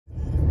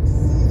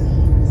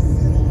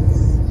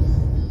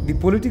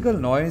political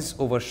noise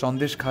over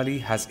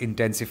Sandeshkhali has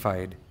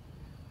intensified,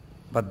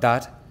 but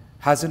that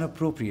hasn't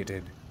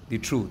appropriated the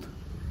truth.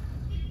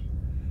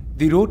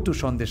 The road to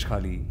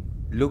Sandeshkhali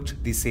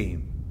looked the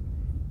same,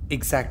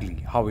 exactly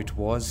how it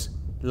was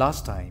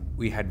last time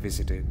we had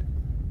visited.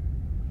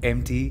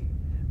 Empty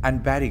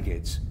and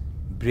barricades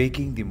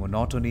breaking the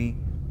monotony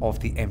of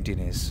the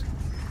emptiness.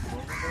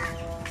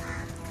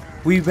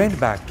 We went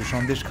back to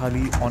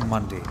Sandeshkhali on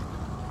Monday.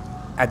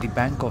 At the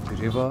bank of the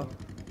river,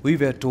 we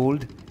were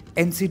told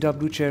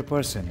NCW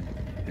chairperson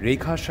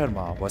Rekha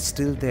Sharma was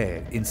still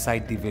there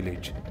inside the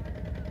village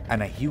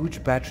and a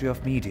huge battery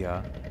of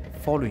media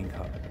following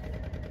her.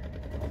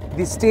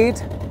 The state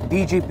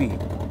DGP,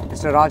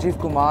 Mr. Rajiv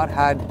Kumar,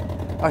 had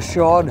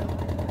assured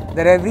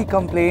that every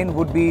complaint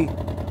would be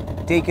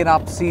taken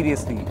up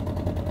seriously.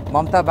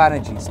 Mamata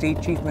Banerjee,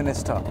 State Chief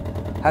Minister,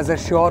 has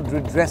assured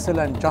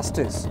redressal and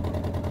justice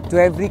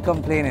to every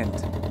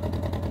complainant.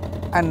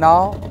 And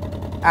now,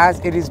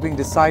 as it is being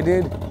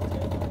decided,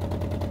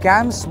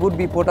 camps would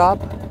be put up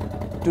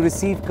to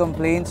receive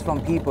complaints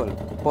from people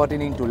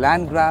pertaining to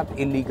land grab,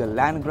 illegal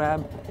land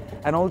grab,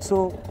 and also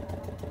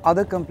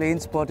other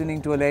complaints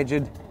pertaining to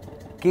alleged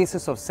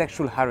cases of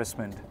sexual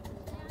harassment.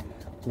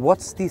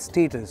 What's the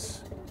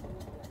status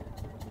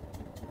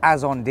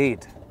as on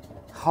date?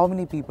 How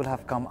many people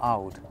have come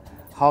out?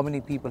 How many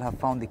people have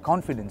found the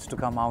confidence to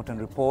come out and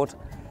report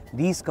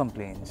these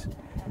complaints?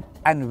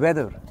 And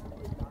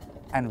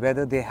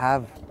whether they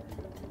have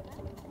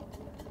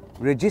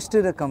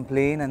registered a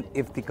complaint, and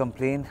if the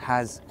complaint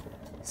has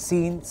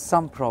seen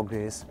some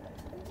progress,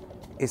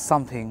 is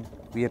something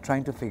we are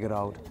trying to figure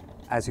out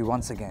as we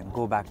once again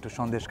go back to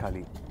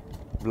Sandeshkhali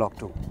Block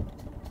 2.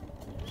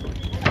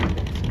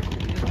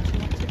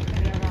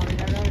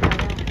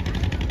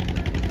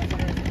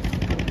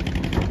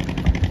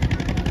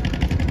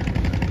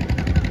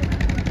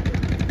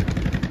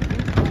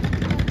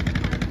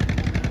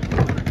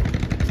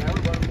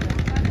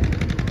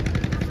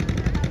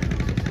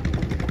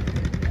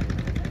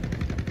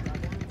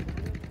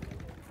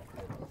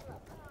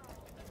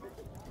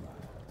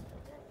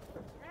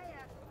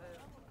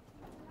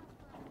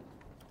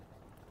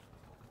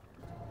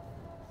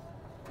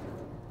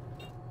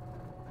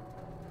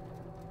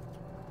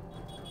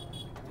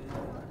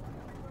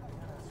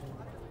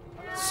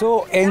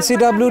 So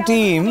NCW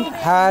team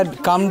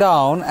had come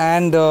down,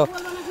 and the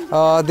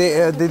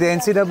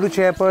NCW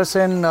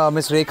chairperson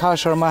Ms. Rekha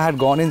Sharma had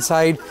gone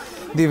inside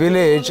the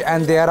village,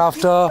 and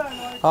thereafter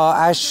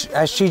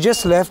as she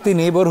just left the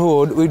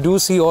neighborhood, we do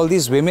see all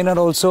these women are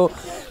also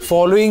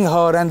following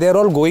her, and they're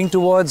all going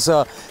towards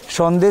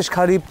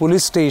Sandeshkhali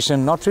police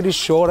station. Not really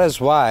sure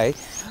as why.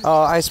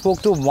 I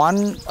spoke to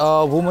one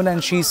woman,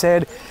 and she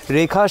said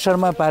Rekha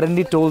Sharma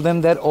apparently told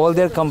them that all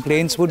their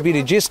complaints would be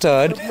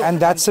registered, and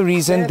that's the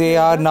reason they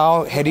are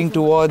now heading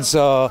towards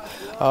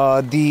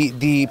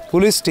the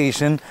police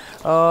station.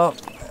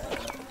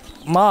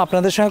 মা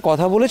আপনাদের সঙ্গে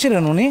কথা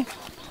বলেছিলেন উনি?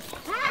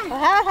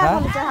 হ্যাঁ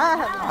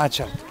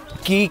আচ্ছা,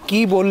 কি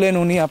বললেন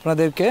উনি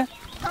আপনাদেরকে?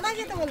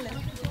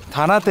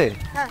 থানাতে?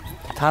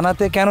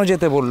 থানাতে কেন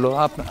যেতে বললো?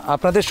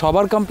 আপনাদের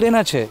সবার কমপ্লেন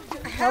আছে?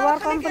 সবার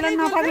কমপ্লেন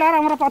না থাকলে আর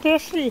আমরা পথে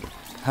এসেছি।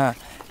 হ্যাঁ,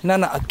 না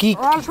না, কি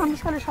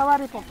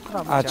সবারই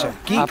আচ্ছা,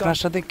 কি আপনার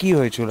সাথে কি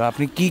হয়েছিল?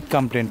 আপনি কি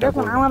কমপ্লেনটা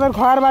করলেন? আমাদের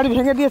ঘর বাড়ি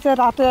ভেঙে দিয়েছে,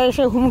 রাতে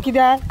এসে হুমকি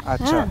দেয়।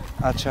 আচ্ছা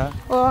আচ্ছা,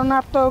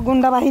 ওনার তো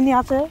গুন্ডা বাহিনী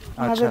আছে,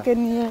 আমাদেরকে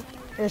নিয়ে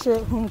এসে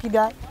হুমকি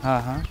দেয়।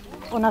 হ্যাঁ হ্যাঁ,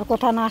 ওনার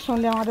কথা না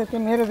শুনলে আমাদেরকে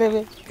মেরে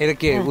দেবে। এটা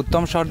কি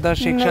উত্তম সর্দার,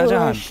 শেখ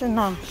শাহজাহান?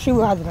 না,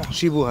 শিবু হাজরা।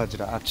 শিবু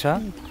হাজরা, আচ্ছা।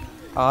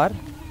 আর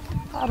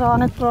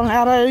অনেক প্রবলেম।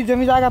 আর এই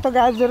জমি জায়গা তো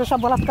গায়ের জোরে সব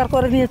বলাৎকার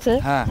করে নিয়েছে।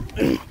 হ্যাঁ,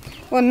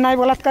 অন্যায়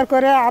বলাৎকার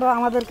করে আরো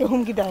আমাদেরকে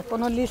হুমকি দেয়,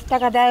 কোনো লিস্ট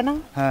টাকা দেয় না।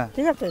 হ্যাঁ,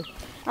 ঠিক আছে।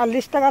 আর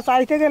লিস্ট টাকা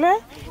চাইতে গেলে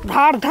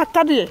ঘাড়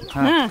ধাক্কা দিয়ে,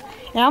 হ্যাঁ,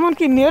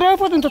 এমনকি মেরেও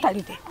পর্যন্ত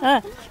তাড়িতে। হ্যাঁ,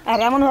 আর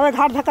এমনভাবে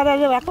ঘাড় ধাক্কা দেয়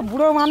যে একটা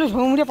বুড়ো মানুষ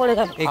হুমড়ে পড়ে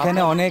গেল। এখানে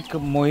অনেক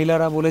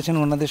মহিলারা বলেছেন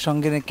ওনাদের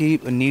সঙ্গে নাকি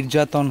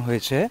নির্যাতন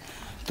হয়েছে,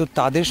 তো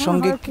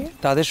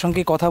তাদের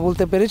সঙ্গে কথা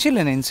বলতে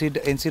পেরেছিলেন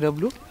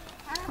এনসিডব্লিউ?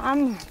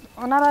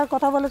 ওনারা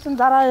কথা বলেছেন,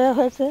 যারা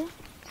হয়েছে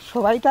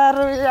সবাই তো আর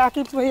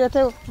একই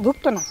ইয়েতে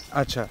ভুক্ত না।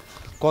 আচ্ছা,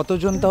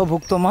 কতজন তাও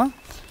ভুক্ত মা?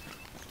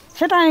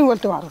 সেটা আমি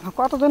বলতে পারবো না,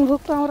 কতজন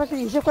ভুক্ত আমরা কি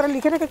হিসেব করে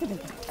লিখে রেখেছি।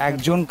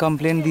 একজন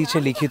কমপ্লেন দিয়েছে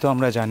লিখিত,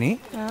 আমরা জানি।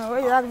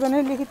 ওই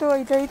একজনের লিখিত,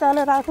 ওইটাই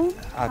তাহলে রাখুন।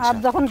 আর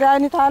যখন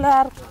দেয়নি তাহলে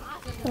আর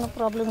কোনো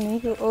প্রবলেম নেই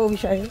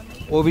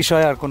ও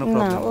বিষয়ে আর কোনো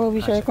প্রবলেম? ও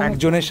বিষয়ে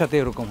একজনের সাথে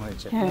এরকম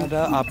হয়েছে।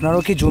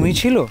 আপনারও কি জমি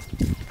ছিল?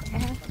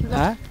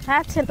 হ্যাঁ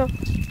হ্যাঁ ছিল।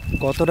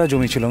 কতটা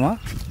জমি ছিল মা?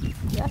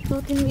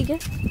 2-3 বিঘে।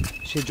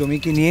 সে জমি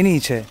কি নিয়ে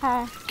নিয়েছে?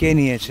 হ্যাঁ। কে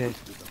নিয়েছে?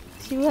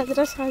 শিবু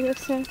হাজরা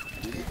সাহেব।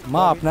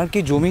 মা, আপনার কি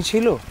জমি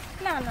ছিল?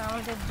 না না,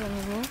 আমাদের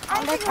জমি নেই,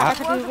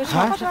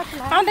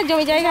 আমাদের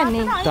জমি জায়গা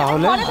নেই।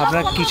 তাহলে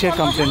আপনারা কিসের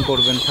কমপ্লেন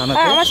করবেন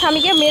থানাতে? আমার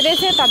স্বামীকে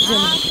মেরেছে, তার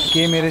জন্য।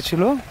 কে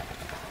মেরেছিল?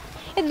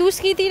 এই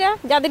দুষ্কৃতীরা,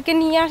 যাদেরকে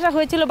নিয়ে আসা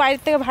হয়েছিল বাইরে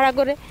থেকে ভাড়া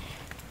করে,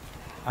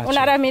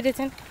 ওনারা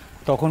মেরেছেন।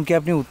 তখন কি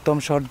আপনি উত্তম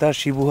সর্দার,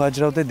 শিবু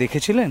হাজরাওতে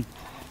দেখেছিলেন?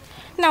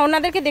 না,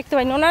 ওনাদেরকে দেখতে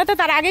পাইনি, ওনারা তো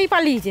তার আগেই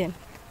পালিয়েছেন।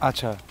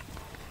 আচ্ছা,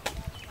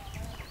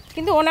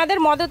 কিন্তু ওনাদের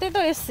মদতে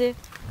তো এসছে।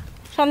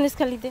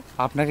 সন্দেশখালিতে।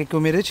 আপনাকে কেউ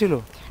মেরেছিল?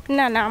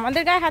 না না,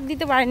 আমাদের গায়ে হাত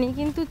দিতে পারেনি,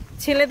 কিন্তু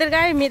ছেলেদের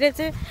গায়ে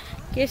মেরেছে।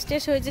 কেস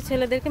টেস হয়েছে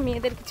ছেলেদেরকে,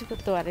 মেয়েদের কিছু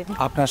করতে পারেনি।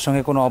 আপনার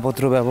সঙ্গে কোনো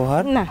অভদ্র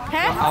ব্যবহার? না।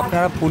 হ্যাঁ,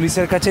 আপনারা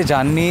পুলিশের কাছে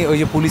যাননি? ওই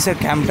যে পুলিশের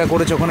ক্যাম্পটা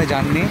করেছে ওখানে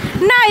যাননি?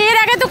 না, এর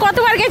আগে তো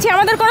কতবার গেছি,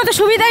 আমাদের কোনো তো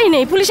সুবিধাই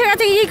নেই। পুলিশের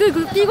কাছে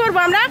কি করবো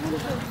আমরা?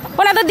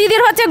 ওনা তো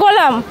দিদির হচ্ছে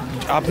গোলাম।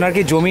 আপনার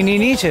কি জমি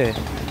নিয়ে নিয়েছে?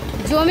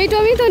 জমি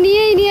টমি তো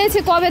নিয়েই নিয়েছে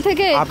কবে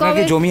থেকে। আপনার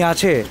কি জমি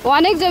আছে?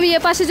 অনেক জমি, এ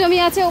পাশে জমি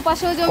আছে, ও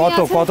পাশেও জমি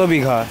আছে। কত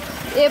বিঘা?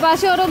 এ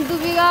পাশে ওরকম 2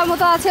 বিঘা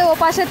মতো আছে, ও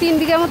পাশে 3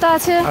 বিঘা মতো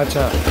আছে।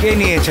 আচ্ছা, কে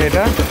নিয়েছে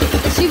এটা?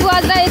 শিবু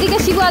হাজরা, এদিকে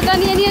শিবু হাজরা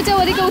নিয়ে নিয়েছে,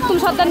 ওদিকে উত্তম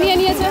সর্দার নিয়ে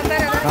নিয়েছে।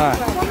 হ্যাঁ,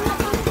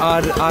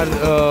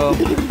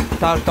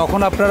 আর তখন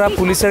আপনারা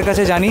পুলিশের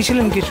কাছে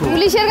জানিয়েছিলেন কিছু?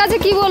 পুলিশের কাছে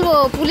কি বলবো,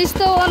 পুলিশ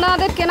তো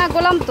ওনাদের কেনা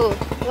গোলাম, তো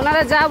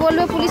ওনারা যা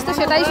বলবে পুলিশ তো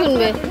সেটাই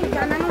শুনবে।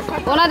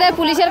 ওনাদের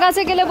পুলিশের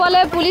কাছে গেলে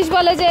পুলিশ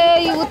বলে যে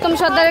এই উত্তম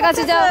সর্দারের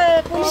কাছে যাও,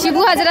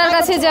 শিবু হাজরার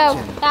কাছে যাও।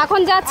 এখন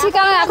যাচ্ছি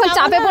কারণ এখন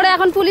চাপে পড়ে,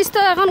 এখন পুলিশ তো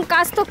এখন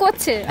কাজ তো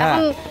করছে,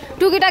 এখন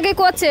টুকিটাকি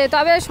করছে,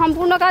 তবে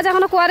সম্পূর্ণ কাজ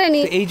এখনো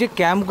করেনি। এই যে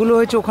ক্যাম্পগুলো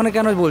হয়েছে ওখানে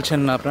কেন বলছেন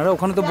না আপনারা?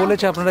 ওখানে তো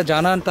বলেছে আপনারা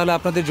জানান, তাহলে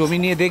আপনাদের জমি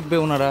নিয়ে দেখবে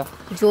ওনারা।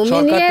 জমি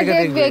নিয়ে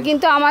দেখবে,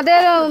 কিন্তু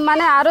আমাদের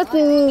মানে আরো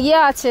ইয়ে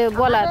আছে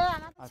বলার।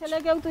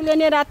 ছেলেকেও তুলে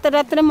নিয়ে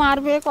রাত্রে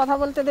মারবে, কথা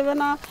বলতে দেবে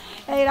না।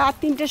 এই রাত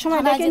 3টের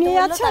সময় ডেকে নিয়ে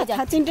যাচ্ছে,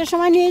 3টের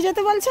সময় নিয়ে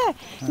যেতে বলছে।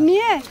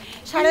 নিয়ে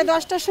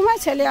 10:30টার সময়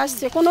ছেলে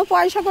আসছে, কোনো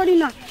পয়সা করি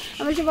না।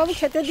 আমি বলছি বাবু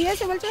খেতে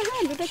দিয়েছে? বলছে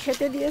হ্যাঁ, দুটো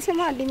খেতে দিয়েছে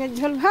মা, ডিমের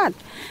ঝোল ভাত।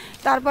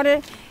 তারপরে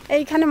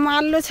এইখানে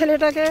মারলো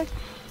ছেলেটাকে,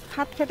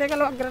 হাত ফেটে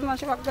গেল।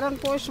 অগ্রাণ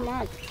পৌষ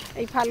মাঘ,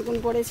 এই ফাল্গুন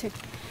পড়েছে।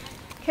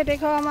 খেটে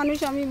খাওয়া মানুষ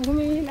আমি,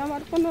 ভূমিহীন।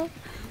 আমার কোনো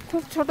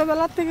খুব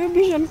ছোটোবেলার থেকে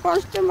ভীষণ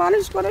কষ্টে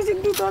মানুষ করেছি,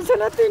 2টো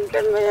ছেলে 3টে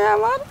মেয়ে।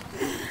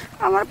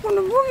 আমার কোনো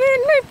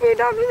ভূমিহীন নেই,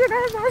 পিডাব্লিউ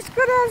যেখানে বাস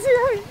করে আছি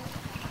আমি।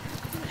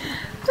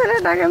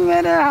 ছেলেটাকে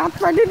মেরে হাত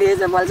পাঠিয়ে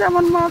দিয়েছে, বলছে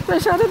আমার মা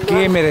প্রেশারে।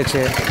 কে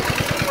মেরেছে?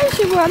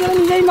 শিবু হাজার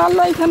নিজেই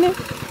মারলো এখানে।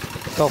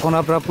 তখন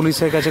আপনারা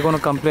পুলিশের কাছে কোনো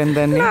কমপ্লেন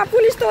দেননি? না,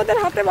 পুলিশ তো ওদের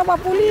হাতে বাবা,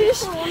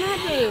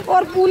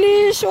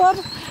 পুলিশ ওর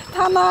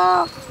থানা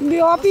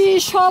অফিস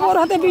সব ওর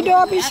হাতে, বিডিও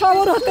অফিস সব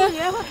ওর হাতে।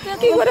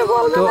 কি করে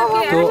বলবো,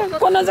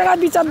 কোনো জায়গায়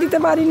বিচার দিতে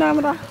পারি না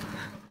আমরা।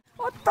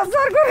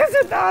 অত্যাচার করেছে,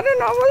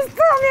 দারুণ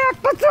অবস্থা। আমি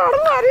একটা চড়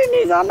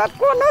মারিনি জানা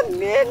কোনো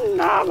দিন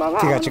না বাবা।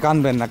 ঠিক আছে,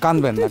 কাঁদবেন না।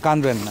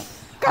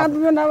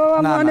 কাঁদবে না বাবা,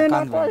 মনে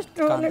না কষ্ট।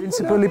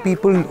 Principally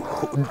people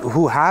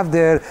who have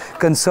their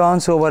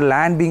concerns over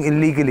land being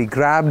illegally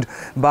grabbed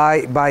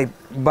by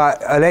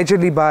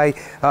allegedly by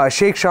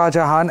Sheikh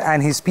Shahjahan and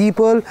his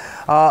people.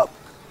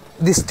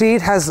 The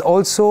state has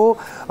also,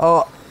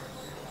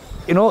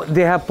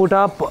 they have put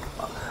up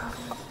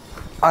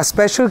a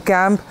special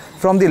camp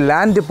from the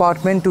land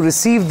department to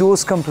receive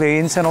those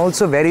complaints and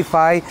also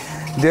verify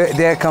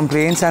their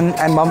complaints. And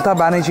Mamata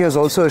Banerjee has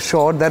also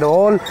assured that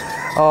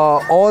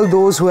all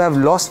those who have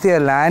lost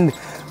their land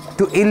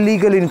to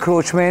illegal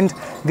encroachment,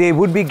 they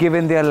would be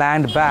given their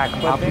land back.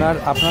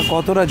 আপনার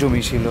কতটা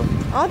জমি ছিল?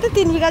 আমাদের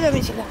 3 বিঘা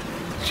জমি ছিল।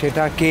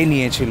 সেটা কে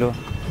নিয়েছিল?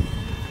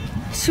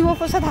 শিবু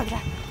হাজরা।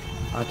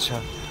 আচ্ছা,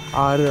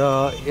 আর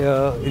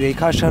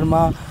রেখা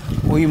শর্মা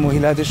ওই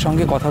মহিলাদের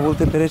সঙ্গে কথা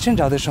বলতে পেরেছেন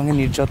যাদের সঙ্গে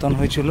নির্যাতন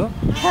হয়েছিল?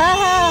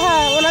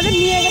 হ্যাঁ, ওনাদের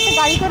নিয়ে গেছে,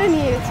 গাড়ি করে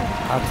নিয়ে গেছে।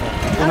 আচ্ছা,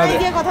 ওনাদের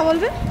গিয়ে কথা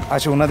বলবে।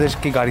 আচ্ছা, ওনাদের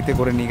কি গাড়িতে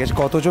করে নিয়ে গেছে?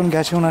 কতজন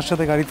গেছে ওনার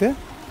সাথে গাড়িতে?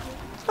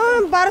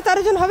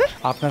 12-13 জন হবে।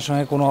 আপনার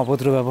সঙ্গে কোনো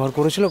অভদ্র ব্যবহার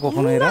করেছিল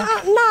কখনো এরা?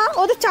 না,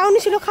 ওদের চাউনি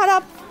ছিল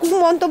খারাপ,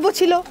 মন্তব্য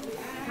ছিল।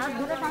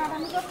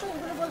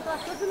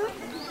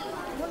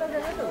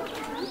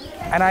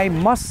 And I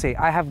must say,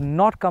 I have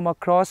not come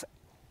across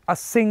a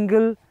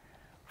single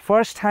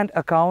first-hand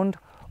account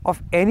of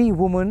any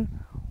woman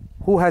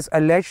who has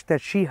alleged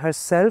that she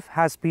herself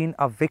has been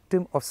a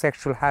victim of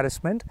sexual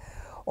harassment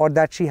or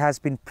that she has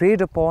been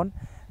preyed upon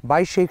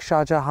by Sheikh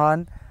Shahjahan,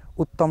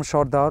 Uttam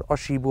Sardar or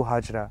Shibu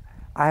Hazra.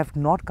 I have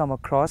not come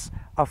across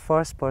a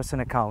first-person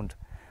account.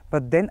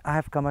 But then I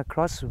have come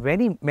across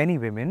many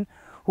women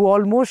who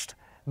almost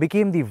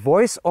became the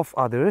voice of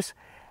others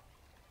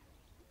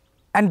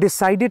and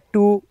decided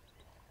to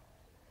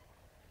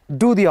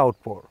do the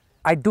outpour.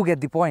 I do get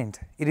the point.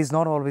 It is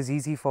not always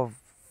easy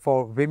for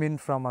women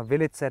from a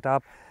village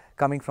setup,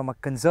 coming from a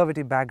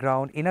conservative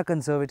background, in a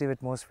conservative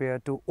atmosphere,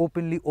 to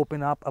openly open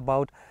up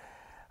about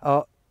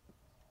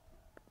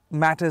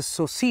matters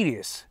so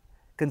serious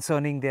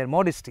concerning their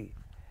modesty,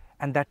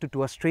 and that to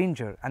a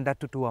stranger, and that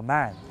to a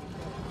man.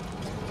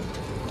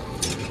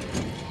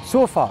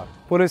 So far,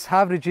 police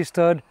have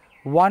registered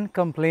 1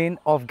 complaint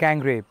of gang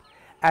rape,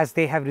 as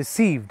they have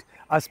received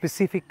a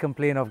specific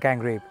complaint of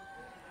gang rape.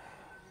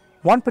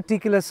 One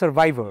particular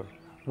survivor,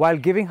 while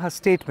giving her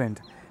statement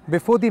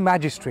before the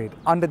magistrate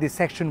under the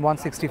section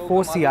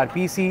 164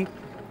 CRPC,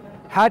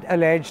 had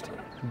alleged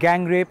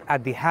gang rape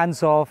at the hands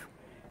of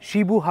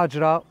Shibu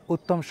Hazra,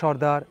 Uttam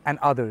Sardar and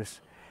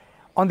others.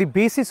 On the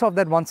basis of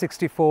that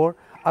 164,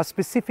 a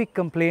specific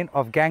complaint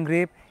of gang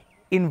rape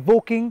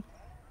invoking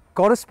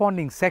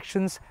corresponding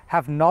sections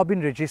have now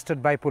been registered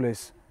by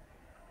police.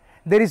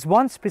 There is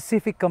one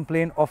specific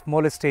complaint of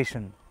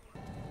molestation.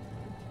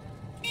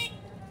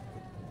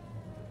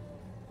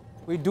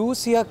 We do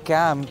see a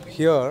camp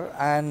here,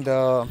 and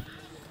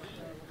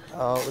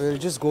We'll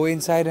just go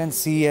inside and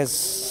see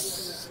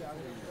as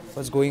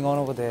what's going on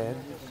over there.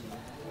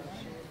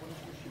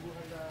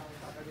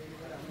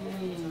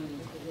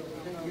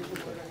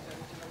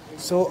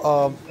 So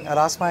I'll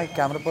ask my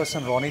camera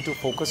person Ronnie to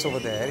focus over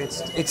there.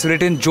 It's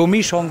written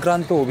Jomi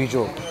Shonkranto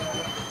Obhijog,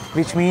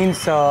 which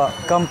means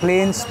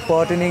complaints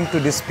pertaining to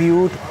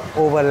dispute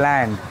over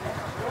land.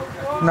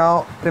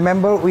 Now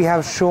remember, we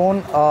have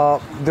shown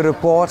the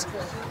report,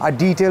 a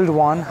detailed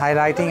one,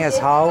 highlighting as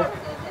how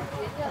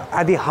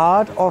at the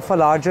heart of a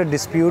larger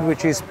dispute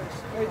which is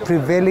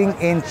prevailing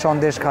in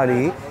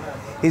Sandeshkhali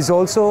is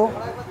also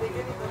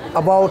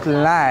about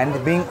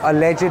land being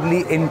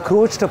allegedly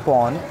encroached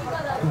upon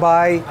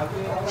by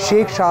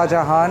Seikh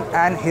Shahjahan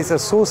and his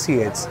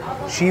associates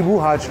Shibu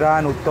Hazra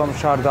and Uttam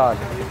Sardar.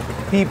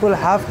 People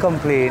have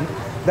complained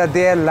that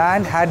their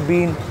land had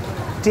been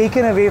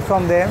taken away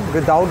from them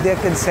without their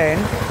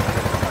consent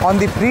on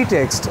the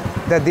pretext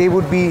that they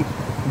would be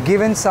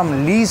given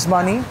some lease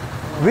money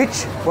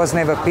which was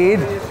never paid,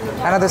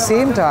 and at the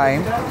same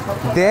time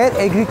their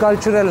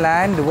agricultural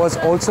land was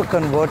also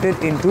converted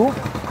into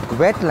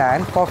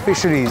wetland for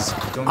fisheries.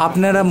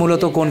 আপনারা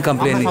মূলত কোন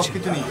complain নিচ্ছেন?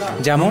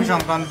 যেমন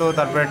সংক্রান্ত,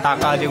 তারপরে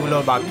টাকা যেগুলো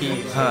বাকি,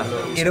 হ্যাঁ,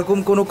 এরকম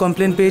কোনো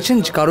কমপ্লেন পেয়েছেন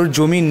কারোর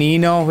জমি নিয়ে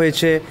নেওয়া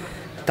হয়েছে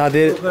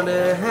তাদের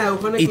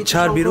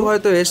ইচ্ছার বিরুদ্ধে?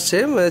 হয়তো এসছে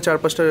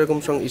 4-5টা এরকম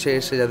ইসে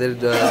এসছে যাদের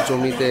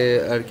জমিতে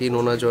আর কি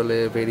নোনা জলে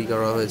বেরি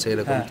করা হয়েছে,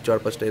 এরকম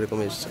 4-5টা এরকম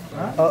এসছে।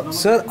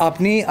 স্যার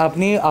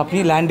আপনি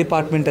ল্যান্ড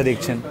ডিপার্টমেন্টটা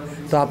দেখছেন,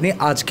 তো আপনি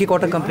আজকে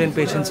কটা কমপ্লেন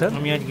পেয়েছেন স্যার?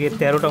 আমি আজকে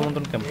 13টা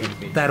মতন কমপ্লেন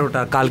পেয়েছি। 13টা।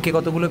 কালকে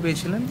কতগুলো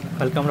পেয়েছিলেন?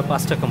 কালকে আমরা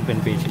 5টা কমপ্লেন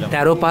পেয়েছিলাম।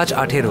 13, 5,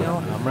 18।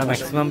 আমরা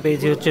ম্যাক্সিমাম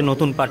পেয়েছি হচ্ছে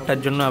নতুন পাট্টার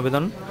জন্য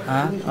আবেদন,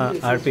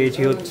 আর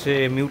পেয়েছি হচ্ছে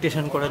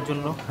মিউটেশন করার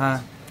জন্য, হ্যাঁ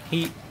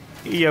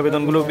এই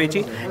আবেদনগুলো পেয়েছি।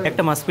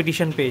 একটা মাস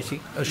পিটিশন পেয়েছি।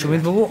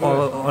 সুমিতবাবু,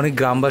 অনেক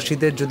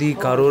গ্রামবাসীদের যদি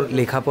কারোর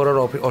লেখাপড়ার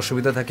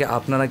অসুবিধা থাকে,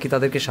 আপনারা কি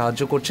তাদেরকে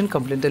সাহায্য করছেন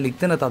কমপ্লেনটা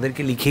লিখতে, না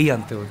তাদেরকে লিখেই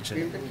আনতে হচ্ছে?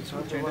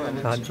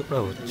 সাহায্য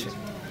করা হচ্ছে।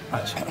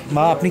 আচ্ছা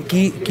মা, আপনি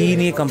কি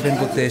নিয়ে কমপ্লেন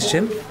করতে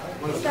এসেছেন?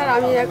 স্যার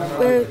আমি এক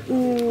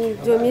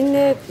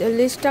জমিনে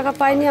লিস্ট টাকা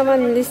পাইনি,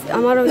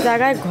 আমার ওই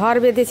জায়গায় ঘর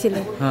বেঁধেছিল,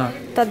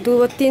 তার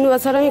 2-3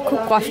 বছর আমি খুব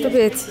কষ্ট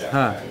পেয়েছি।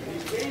 হ্যাঁ,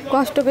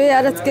 কষ্ট পেয়ে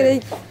আর আজকের এই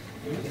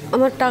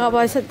আমার টাকা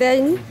পয়সা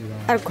দেয়নি,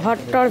 আর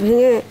ঘর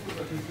ভেঙে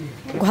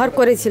ঘর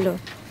করেছিল,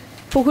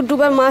 পুকুর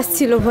ডুবার মাছ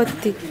ছিল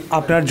ভর্তি।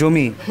 আপনার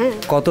জমি? হ্যাঁ।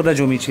 কতটা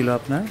জমি ছিল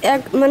আপনার?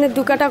 মানে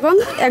 2 কাঠা কম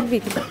 1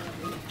 বিঘা।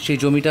 সেই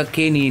জমিটা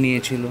কে নিয়ে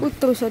নিয়েছিল?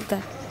 উত্তম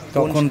সর্দার।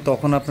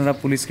 তখন আপনারা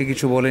পুলিশকে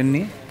কিছু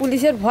বলেননি?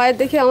 পুলিশের ভয়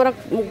দেখে আমরা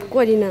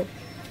করি না।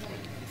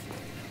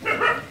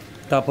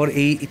 তারপর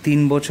এই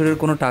 3 বছরের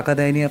কোনো টাকা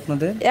দেয়নি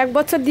আপনাদের? 1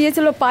 বছর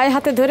দিয়েছিল, পায়ে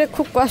হাতে ধরে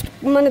খুব কষ্ট,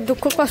 মানে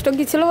দুঃখ কষ্ট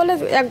গিয়েছিল বলে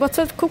 1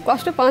 বছর খুব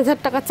কষ্ট 5,000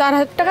 টাকা,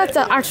 4,000 টাকা,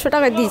 800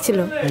 টাকা দিয়েছিল,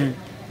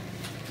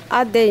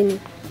 আর দেয়নি।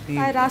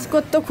 তাই রাজ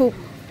করতো খুব,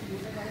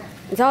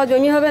 যাওয়া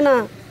জমি হবে না।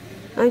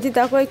 আমি যে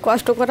দেখো এই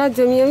কষ্ট করার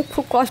জমি আমি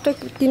খুব কষ্ট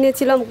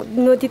কিনেছিলাম,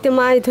 নদীতে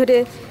মাছ ধরে,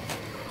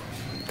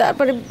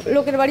 তারপরে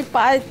লোকের বাড়ি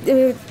পায়ে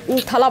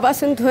থালা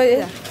বাসন ধরে।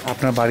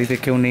 আপনার বাড়িতে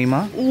কেউ নেই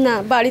মা? না,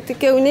 বাড়িতে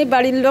কেউ নেই।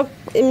 বাড়ির লোক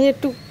এমনি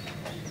একটু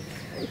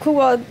খুব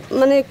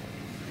মানে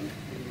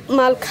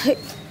মাল খায়।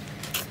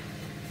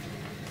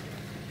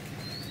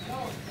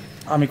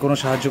 আমি কোনো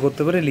সাহায্য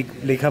করতে পারি?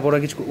 লেখাপড়া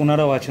কিছু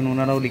ওনারাও আছেন,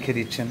 ওনারাও লিখে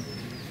দিচ্ছেন,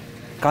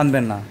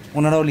 কাঁদবেন না,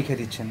 ওনারাও লিখে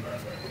দিচ্ছেন।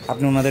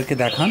 আপনি ওনাদেরকে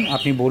দেখান,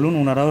 আপনি বলুন,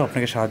 ওনারাও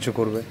আপনাকে সাহায্য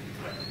করবে।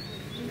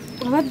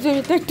 আমার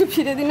জমিটা একটু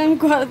ফিরে দিন, আমি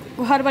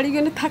ঘর বাড়ি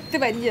গেলে থাকতে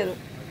পারি যেন।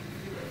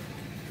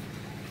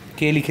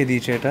 কে লিখে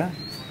দিয়েছে এটা?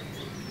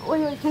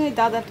 ওইখানে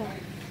দাদাটা,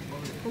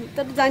 আমি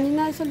তো জানি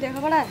না এসব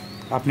লেখাপড়া।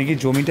 আপনি কি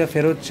জমিটা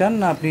ফেরত চান,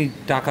 না আপনি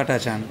টাকাটা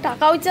চান?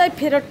 টাকাও চাই,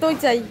 ফেরতটাও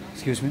চাই।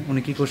 এক্সকিউজ মি,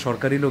 উনি কি কোনো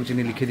সরকারি লোক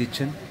যিনি লিখে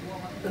দিচ্ছেন?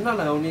 না,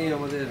 উনি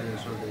আমাদের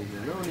সরকারি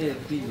না, উনি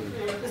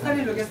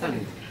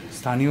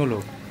স্থানীয়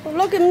লোক।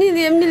 লোক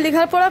এমনি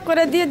লেখাপড়া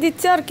করে দিয়ে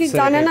দিচ্ছে, আর কি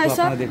জানে না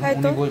এসব।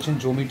 উনি বলছেন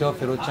জমিটাও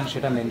ফেরত চান,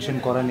 সেটা মেনশন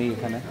করা নেই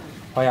এখানে।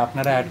 হয়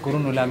আপনারা অ্যাড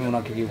করুন, নইলে আমি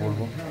ওনাকে গিয়ে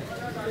বলবো।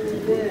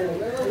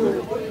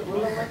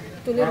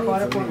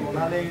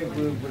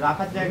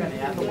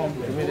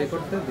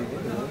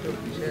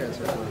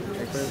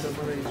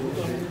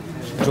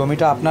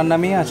 জমিটা আপনার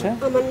নামেই আছে?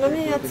 আমার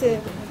নামেই আছে।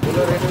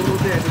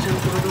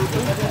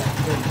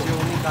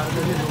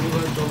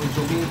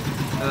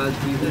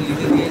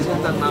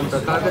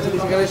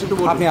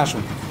 আপনি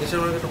আসুন,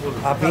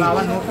 আপনি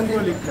আমার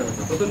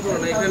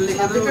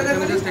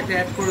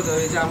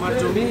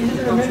জমি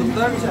উত্তম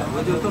সর্দার,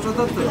 উত্তম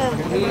সর্দার তো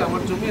উনি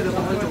আমার জমি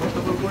এরকম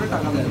জবরদখল করে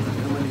টাকা দেন।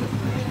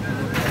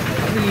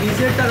 আপনি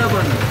লিজের টাকা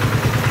পান না,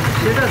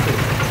 সেটা তো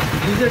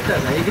লিজের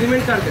টাকা।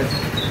 এগ্রিমেন্ট কার কাছে,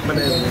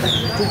 মানে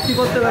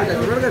চুক্তিপত্র কার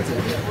কাছে? ওনার কাছে।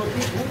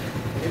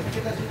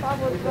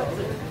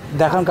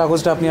 দেখান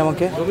কাগজটা আপনি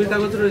আমাকে। জমির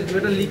কাগজ রয়েছে,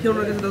 এটা লিখে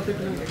ওনার কাছে দাও তো।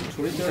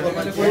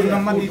 ফোন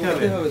নাম্বার দিতে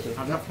হবে,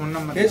 আপনার ফোন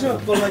নাম্বার এসো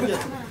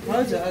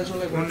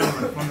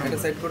এটা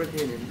সেট করে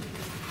খেয়ে নিন।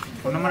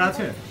 ফোন নাম্বার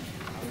আছে?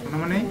 ফোন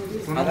নাম্বার নেই?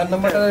 আধার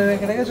নাম্বারটা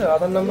রেখে রেখেছো?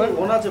 আধার নাম্বার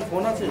ফোন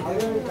আছে?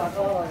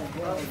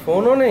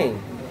 ফোনও নেই?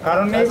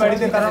 কারণ নেই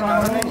বাড়িতে, কারণ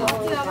আমার নেই।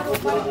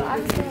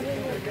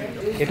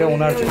 এটা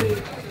ওনার জমি।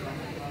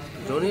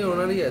 জমি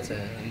ওনারই আছে।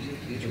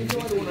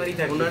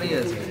 ওনারই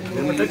আছে।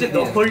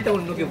 দখলটা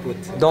অন্য কেউ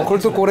করছে। দখল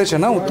তো করেছে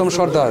না উত্তম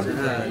সর্দার,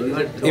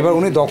 এবার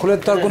উনি দখলের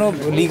তার কোনো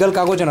লিগ্যাল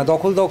কাগজে না,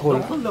 দখল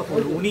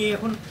উনি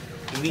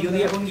যদি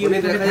এখন গিয়ে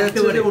দেখা যাচ্ছে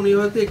যে উনি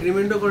হয়তো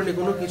এগ্রিমেন্টও করেনি,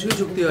 কোনো কিছুই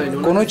চুক্তি হয়নি,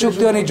 কোনো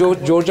চুক্তি হয়নি,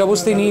 জোর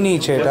জবরদস্তি নিয়ে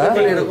নিয়েছে এটা।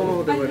 এরকমও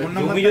হতে পারে।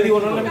 জমি যদি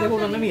ওনার নামে থাকে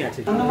ওনার নামই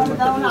আছে।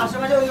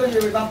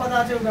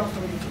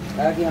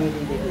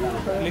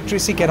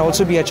 Literacy can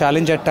also be a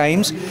challenge at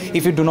times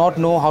if you do not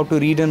know how to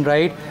read and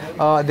write.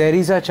 There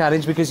is a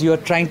challenge because you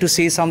are trying to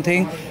say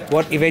something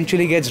what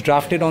eventually gets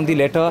drafted on the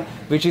letter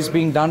which is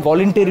being done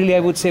voluntarily,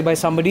 I would say, by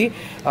somebody,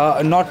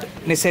 not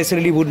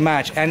necessarily would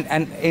match,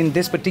 and in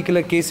this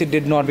particular case it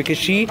did not,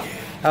 because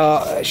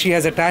she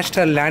has attached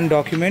her land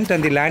document and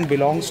the land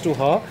belongs to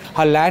her.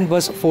 Her land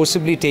was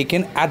forcibly taken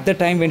at the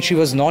time when she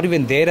was not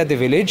even there at the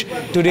village.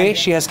 Today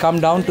she has come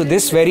down to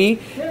this very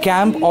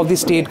camp of the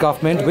state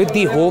government with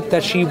the hope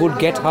that she would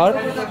get her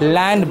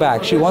land back.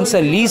 She wants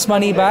her lease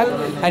money back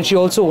and she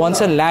also wants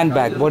her land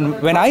back.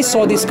 When I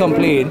saw this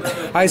complaint,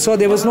 I saw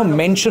there was no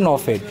mention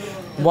of it.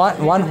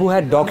 One who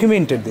had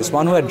documented this,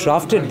 one who had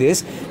drafted this,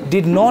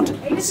 did not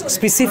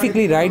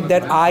specifically write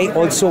that I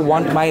also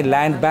want my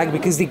land back,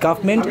 because the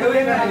government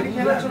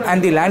and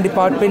the land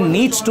department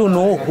needs to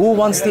know who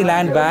wants the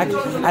land back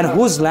and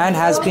whose land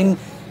has been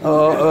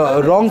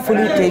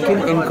wrongfully taken,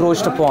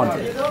 encroached upon.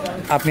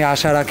 আপনি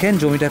আশা রাখেন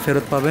জমিটা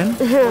ফেরত পাবেন?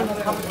 হ্যাঁ,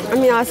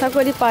 আমি আশা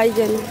করি পাই,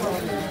 যেন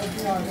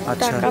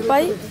টাকা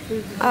পাই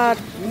আর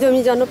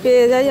জমি যেন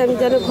পেয়ে যাই, আমি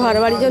যেন ঘর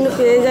বাড়ি যেন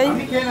পেয়ে যাই,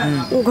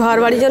 ঘর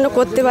বাড়ি যেন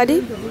করতে পারি।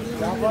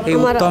 এই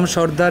উত্তম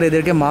সর্দার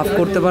এদেরকে মাফ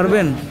করতে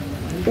পারবেন?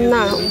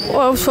 না,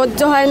 ও সহ্য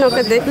হয় না,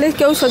 ওকে দেখলে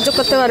কেউ সহ্য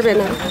করতে পারবে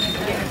না।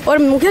 ওর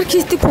মুখের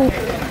খিস্তি খুব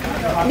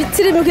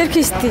বিচ্ছিরি, মুখের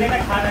খিস্তি।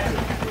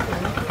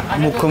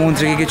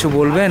 মুখ্যমন্ত্রীকে কিছু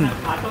বলবেন?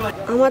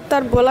 আমার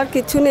তার বলার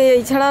কিছু নেই,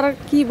 এই ছাড়া আর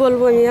কি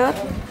বলবো আমি আর।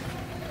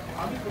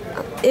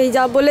 এই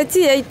যা বলেছি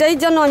এইটাই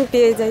যেন আমি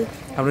পেয়ে যাই,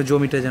 আপনার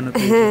জমিটা যেন।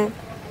 হ্যাঁ,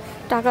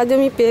 টাকা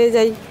জমি পেয়ে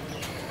যাই।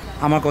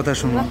 আমার কথা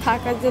শুনুন,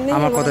 থাকার জন্য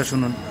আমার কথা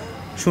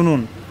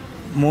শুনুন।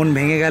 মন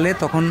ভেঙে গেলে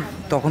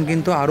তখন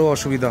কিন্তু আরও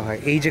অসুবিধা হয়।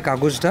 এই যে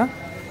কাগজটা,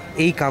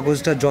 এই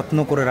কাগজটা যত্ন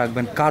করে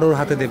রাখবেন, কারোর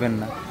হাতে দেবেন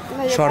না।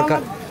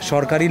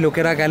 সরকারি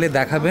লোকেরা গেলে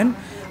দেখাবেন,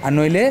 আর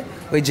নইলে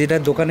ওই যেটা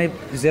দোকানে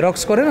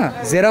জেরক্স করে না,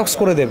 জেরক্স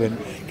করে দেবেন,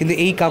 কিন্তু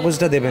এই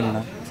কাগজটা দেবেন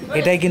না।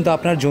 এটাই কিন্তু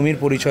আপনার জমির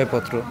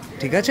পরিচয়পত্র,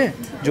 ঠিক আছে?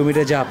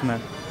 জমিটা যে আপনার।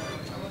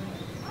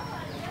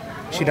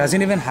 She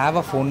doesn't even have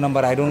a phone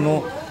number. I don't know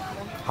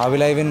how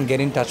will I even get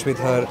in touch with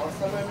her.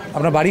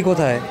 আপনার বাড়ি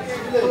কোথায়?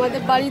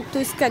 আমাদের বাড়ি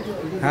তুষখালি।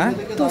 হ্যাঁ,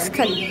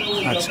 তুষখালি।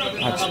 আচ্ছা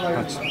আচ্ছা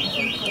আচ্ছা,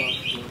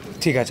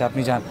 ঠিক আছে,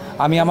 আপনি যান।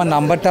 আমি আমার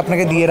নাম্বারটা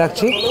আপনাকে দিয়ে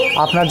রাখছি।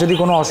 আপনার যদি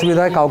কোনো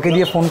অসুবিধা হয় কাউকে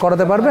দিয়ে ফোন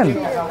করাতে পারবেন?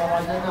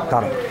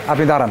 দাঁড়ান,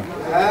 আপনি দাঁড়ান।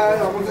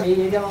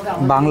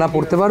 বাংলা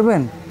পড়তে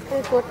পারবেন?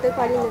 পড়তে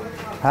পারি না।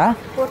 হ্যাঁ,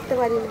 পড়তে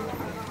পারি না।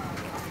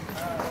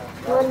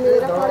 আমার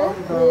মেয়েরা পড়ে,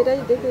 মেয়েরাই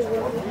দেখে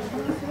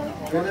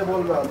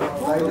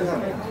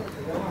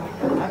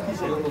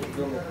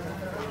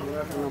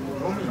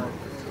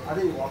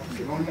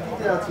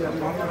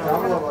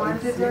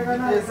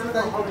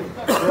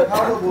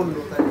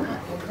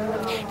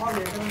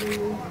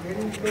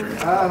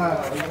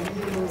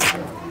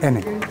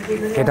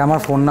এটা আমার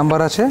ফোন নাম্বার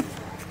আছে,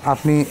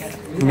 আপনি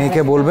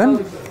মেয়েকে বলবেন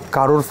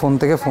কারোর ফোন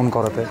থেকে ফোন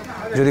করাতে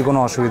যদি কোনো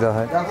অসুবিধা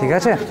হয়, ঠিক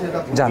আছে?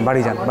 যান,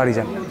 বাড়ি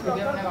যান।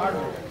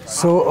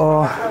 So,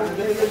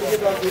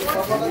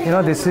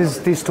 this is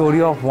the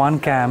story of one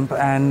camp,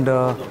 and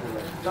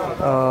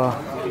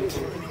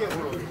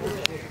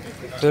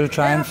we'll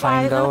try and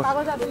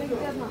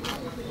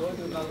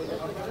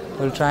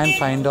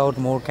find out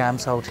more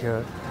camps out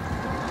here.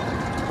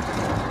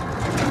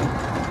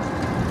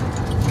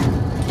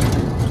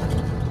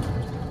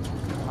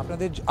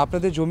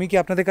 আপনাদের জমি কি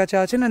আপনাদের কাছে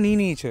আছে না নিয়ে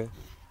নিয়েছে?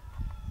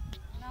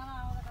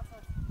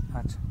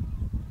 আচ্ছা,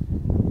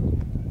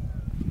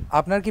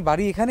 আপনার কি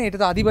বাড়ি এখানে? এটা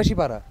তো আদিবাসী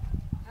পাড়া।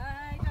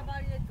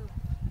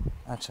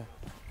 আচ্ছা,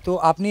 তো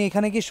আপনি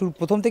এখানে কি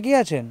প্রথম থেকেই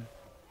আছেন?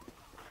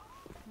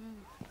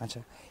 আচ্ছা,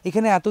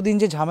 এখানে এতদিন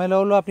যে ঝামেলা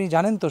হলো আপনি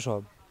জানেন তো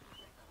সব?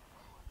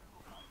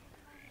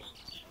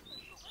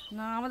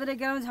 না, আমাদের এই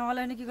গ্রামে ঝামেলা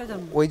হয়নি, কি করে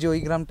জানবো? ওই যে ওই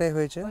গ্রামটায়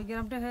হয়েছে,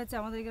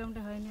 আমাদের এই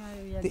গ্রামটা হয়নি।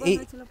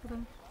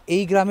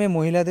 এই গ্রামে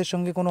মহিলাদের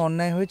সঙ্গে কোনো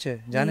অন্যায় হয়েছে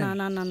জানেন? না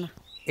না না না,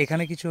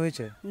 এখানে কিছু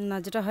হয়েছে না,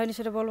 যেটা হয়নি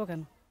সেটা বলবো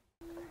কেন?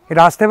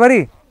 এটা আসতে পারি?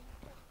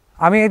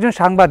 আমি একজন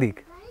সাংবাদিক।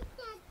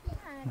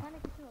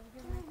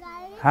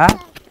 হ্যাঁ,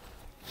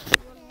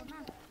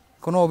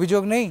 কোনো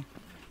অভিযোগ নেই?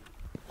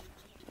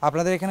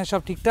 আপনাদের এখানে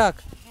সব ঠিকঠাক?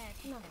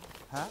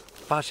 হ্যাঁ,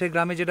 পাশের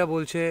গ্রামে যেটা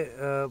বলছে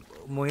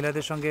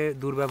মহিলাদের সঙ্গে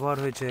দুর্ব্যবহার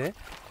হয়েছে,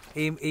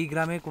 এই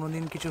গ্রামে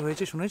কোনোদিন কিছু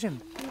হয়েছে শুনেছেন?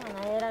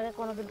 না, এর আগে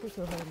কোনোদিন কিছু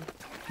হয়নি।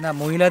 না,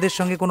 মহিলাদের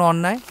সঙ্গে কোনো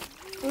অন্যায়?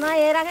 না,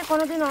 এর আগে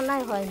কোনোদিন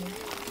অন্যায় হয়নি।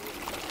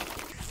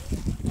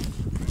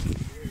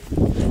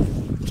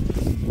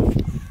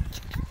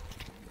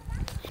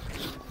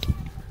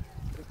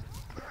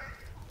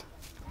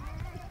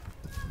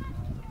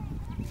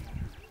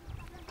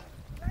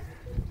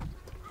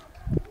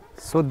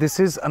 So this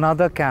is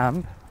another camp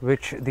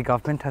which the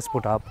government has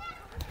put up,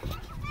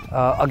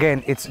 again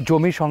it's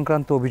জমি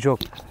সংক্রান্ত অভিযোগ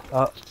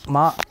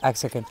মা এক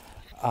সেকেন্ড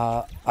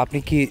আপনি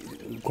কি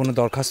কোনো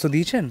দরখাস্ত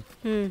দিয়েছেন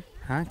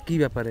হ্যাঁ কি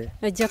ব্যাপারে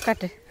ওই জব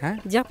কার্ডে হ্যাঁ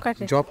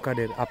জব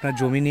কার্ডের আপনার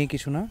জমি নিয়ে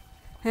কিছু না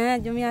হ্যাঁ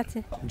জমি আছে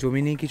জমি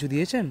নিয়ে কিছু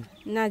দিয়েছেন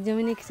না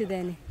জমি নিয়ে কিছু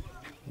দেয়নি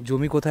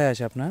জমি কোথায়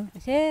আছে আপনার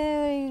সে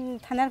ওই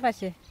থানার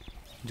পাশে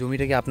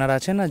জমিটা কি আপনার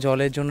আছে না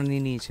জলের জন্য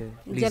নিয়ে নিয়েছে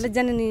জলের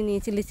জন্য নিয়ে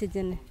নিয়েছি লিচের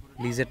জন্য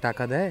লিজের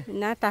টাকা দেয়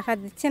না টাকা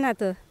দিচ্ছে না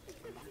তো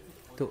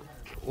তো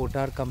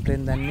ওটার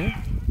কমপ্লেন দেননি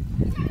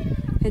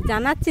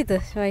জানাচ্ছি তো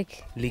সবাইকে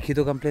লিখিত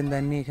কমপ্লেন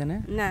দেননি এখানে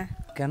না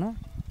কেন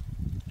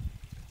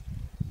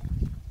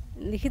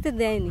লিখিত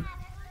দেয়নি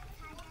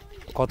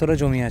কতটা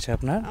জমি আছে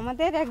আপনার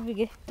আমাদের 1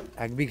 বিঘে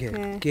 1 বিঘে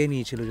কে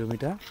নিয়েছিল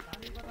জমিটা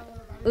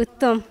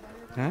উত্তম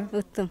হ্যাঁ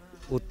উত্তম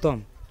উত্তম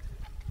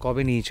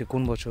কবে নিয়েছে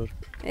কোন বছর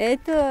এই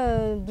তো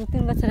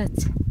 2-3 বছর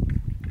হচ্ছে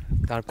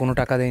তার কোনো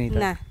টাকা দেয়নি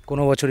না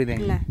কোনো বছরই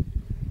দেয়নি না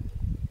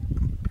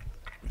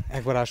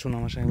একবার আসুন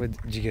আমার সঙ্গে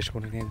জিজ্ঞেস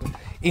করে নিন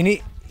ইনি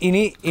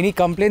ইনি ইনি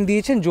কমপ্লেন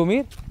দিয়েছেন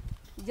জমির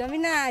জমি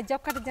না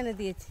জব কার্ডের জন্য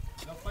দিয়েছি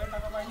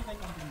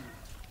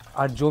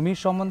আর জমির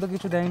সম্বন্ধে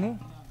কিছু দেয়নি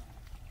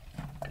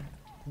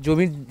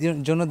জমির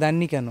জন্য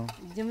দেননি কেন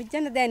জমির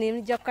জন্য দেয়নি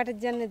এমনি জব কার্ডের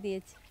জন্য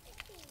দিয়েছি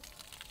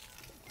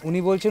উনি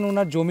বলছেন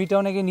ওনার জমিটা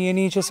অনেকে নিয়ে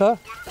নিয়েছে স্যার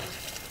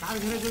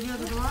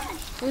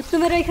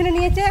উত্তমের ওইখানে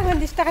নিয়েছে এখন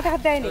 20 টাকা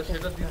দেয়নি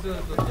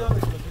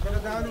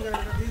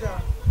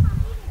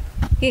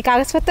কি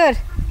কাগজপত্র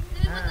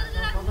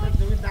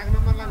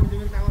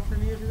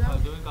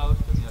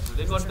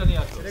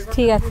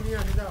ঠিক আছে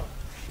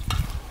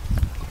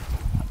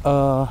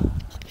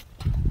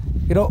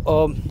you know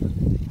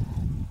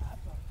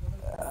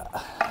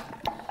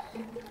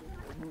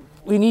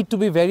we need to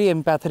be very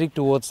empathetic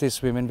towards these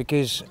women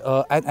because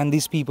and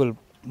these people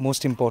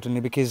most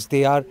importantly because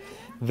they are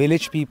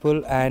village people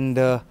and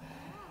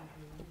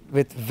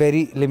with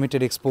very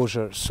limited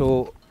exposure so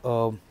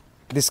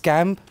this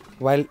camp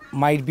while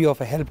might be of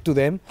a help to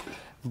them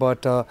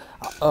but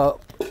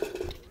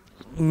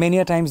many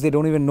a times they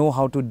don't even know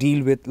how to deal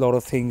with lot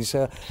of things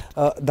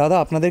দাদা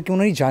আপনাদেরকে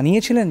উনি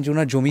জানিয়েছিলেন যে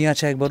ওনার জমি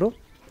আছে একবারও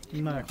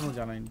না এখনো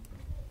জানাইনি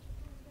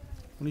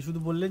উনি শুধু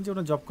বললেন যে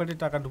ওনার জব কার্ডে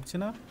টাকা ঢুকছে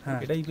না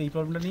এটাই এই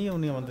প্রবলেমটা নিয়ে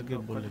উনি আমাদেরকে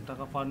বললেন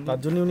টাকা পান তার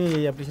জন্য উনি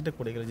এই অ্যাপ্লিকেশনটা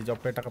করে গেলেন যে জব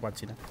কার্ডে টাকা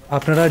পাচ্ছি না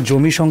আপনারা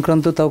জমি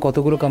সংক্রান্ত তাও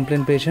কতগুলো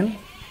কমপ্লেন পেয়েছেন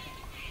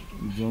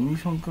জমি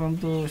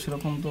সংক্রান্ত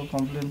সেরকম তো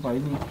কমপ্লেন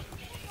পাইনি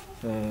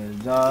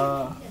যা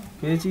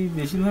পেয়েছি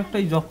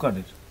বেশিরভাগটাই জব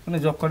কার্ডের মানে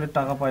জব কার্ডের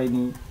টাকা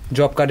পাইনি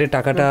জব কার্ডের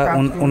টাকাটা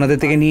ওনাদের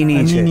থেকে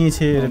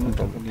নিয়েছে এরকম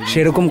টাকা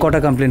সেরকম কটা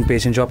কমপ্লেন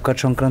পেয়েছেন জব কার্ড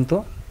সংক্রান্ত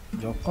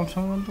জব কার্ড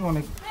সংক্রান্ত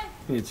অনেক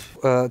পেয়েছি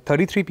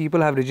 33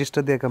 people have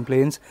registered their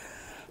complaints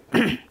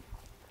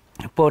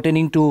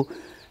pertaining to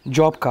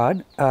job card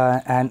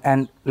and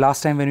last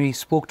time when we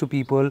spoke to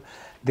people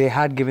they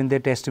had given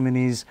their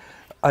testimonies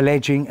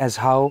alleging as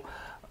how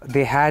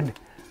they had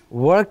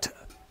worked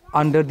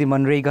under the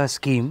Manrega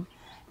scheme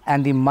and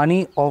the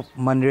money of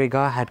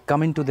Manrega had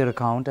come into their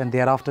account and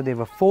thereafter they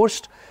were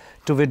forced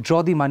to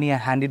withdraw the money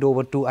and hand it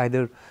over to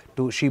either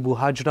to Shibu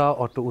Hazra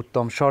or to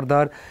Uttam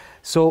Sardar.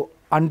 So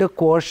under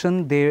coercion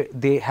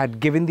they had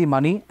given the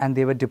money and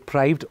they were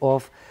deprived of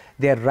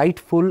their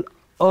rightful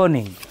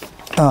earning.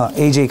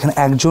 এই যে এখানে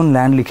একজন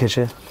land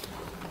লিখেছে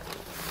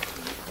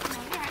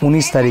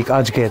 19 তারিখ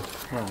আজকের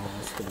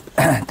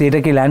তো এটা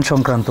কি ল্যান্ড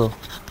সংক্রান্ত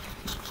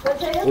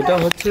এটা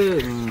হচ্ছে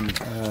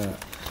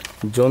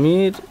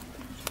জমির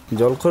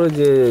জলখরে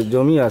যে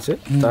জমি আছে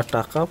তার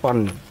টাকা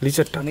পাননি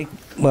লিচের টাকা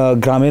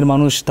গ্রামের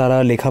মানুষ তারা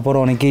লেখাপড়া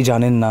অনেকেই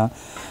জানেন না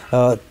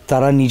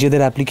তারা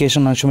নিজেদের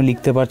অ্যাপ্লিকেশন অনেক সময়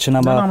লিখতে পারছে না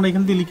বা আমরা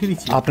এখান থেকে লিখে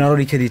দিচ্ছি আপনারাও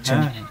লিখে দিচ্ছেন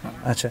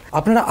আচ্ছা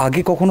আপনারা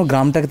আগে কখনো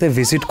গ্রামটাকে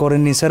ভিজিট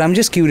করেননি স্যার আমি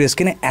জাস্ট কিউরিয়াস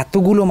কেন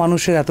এতগুলো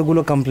মানুষের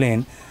এতগুলো কমপ্লেন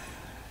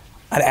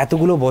আর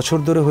এতগুলো বছর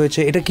ধরে হয়েছে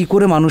এটা কি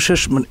করে মানুষের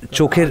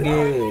চোখের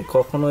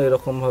কখনো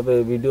এরকমভাবে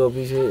বিডিও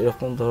অফিসে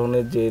এরকম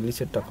ধরনের যে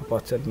লিচের টাকা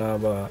পাচ্ছেন না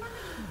বা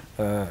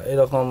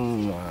এরকম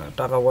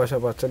টাকা পয়সা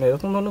পাচ্ছেন না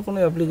এরকম ধরনের কোনো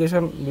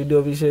অ্যাপ্লিকেশন বিডিও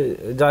অফিসে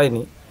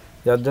যায়নি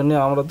যার জন্য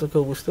আমরা তো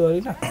কেউ বুঝতে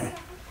পারি না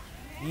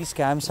These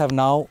camps have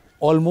now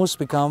almost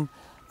become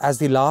as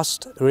the last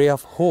ray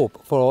of hope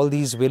for all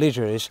these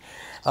villagers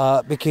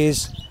because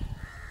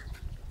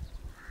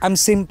I'm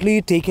simply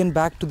taken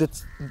back to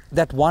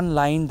that one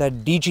line that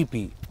DGP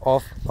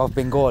of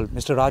Bengal,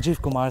 Mr. Rajiv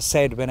Kumar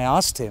said when I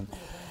asked him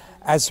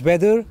as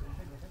whether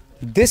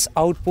this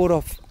outpour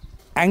of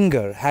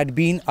anger had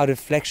been a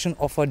reflection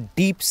of a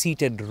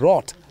deep-seated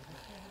rot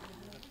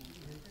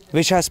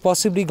which has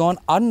possibly gone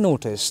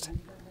unnoticed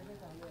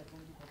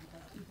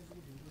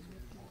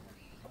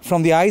from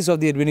the eyes of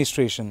the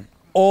administration,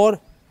 or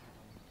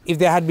if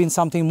there had been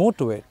something more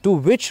to it, to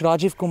which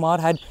Rajiv Kumar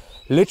had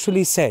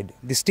literally said,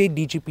 the state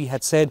DGP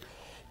had said,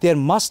 there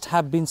must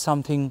have been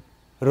something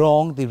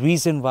wrong, the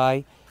reason why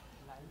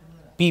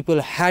people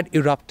had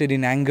erupted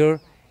in anger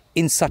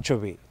in such a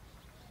way.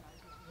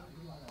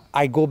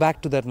 I go back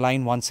to that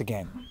line once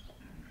again,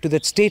 to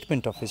that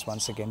statement of his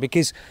once again,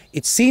 because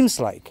it seems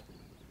like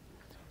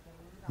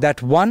that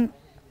one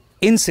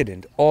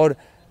incident or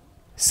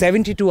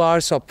 72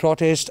 hours of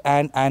protest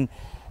and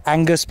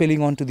anger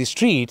spilling onto the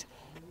street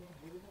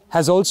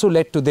has also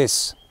led to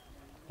this.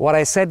 What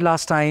I said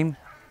last time,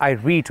 I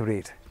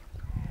reiterate.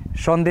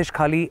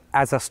 Sandeshkhali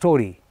as a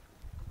story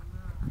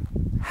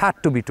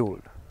had to be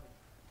told,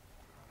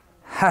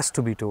 has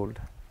to be told,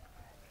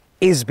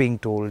 is being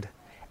told,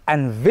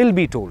 and will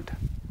be told,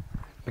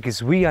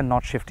 because we are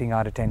not shifting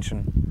our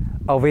attention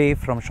away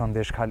from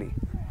Sandeshkhali.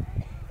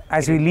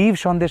 As we leave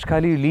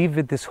Sandeshkhali, we leave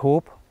with this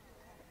hope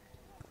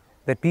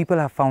that people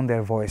have found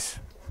their voice,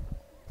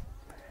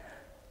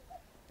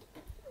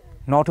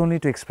 not only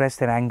to express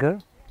their anger,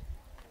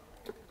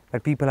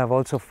 but people have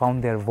also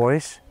found their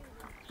voice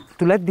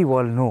to let the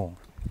world know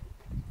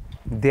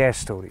their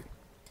story.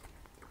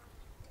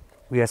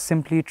 We are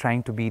simply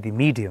trying to be the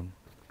medium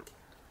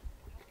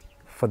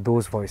for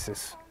those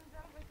voices.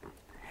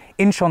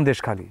 In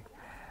Sandeshkhali,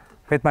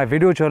 with my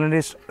video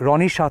journalists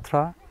Ronnie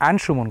Shatra and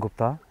Shuman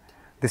Gupta,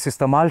 this is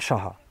Tamal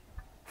Saha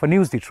for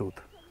News the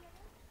Truth,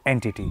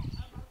 NTT.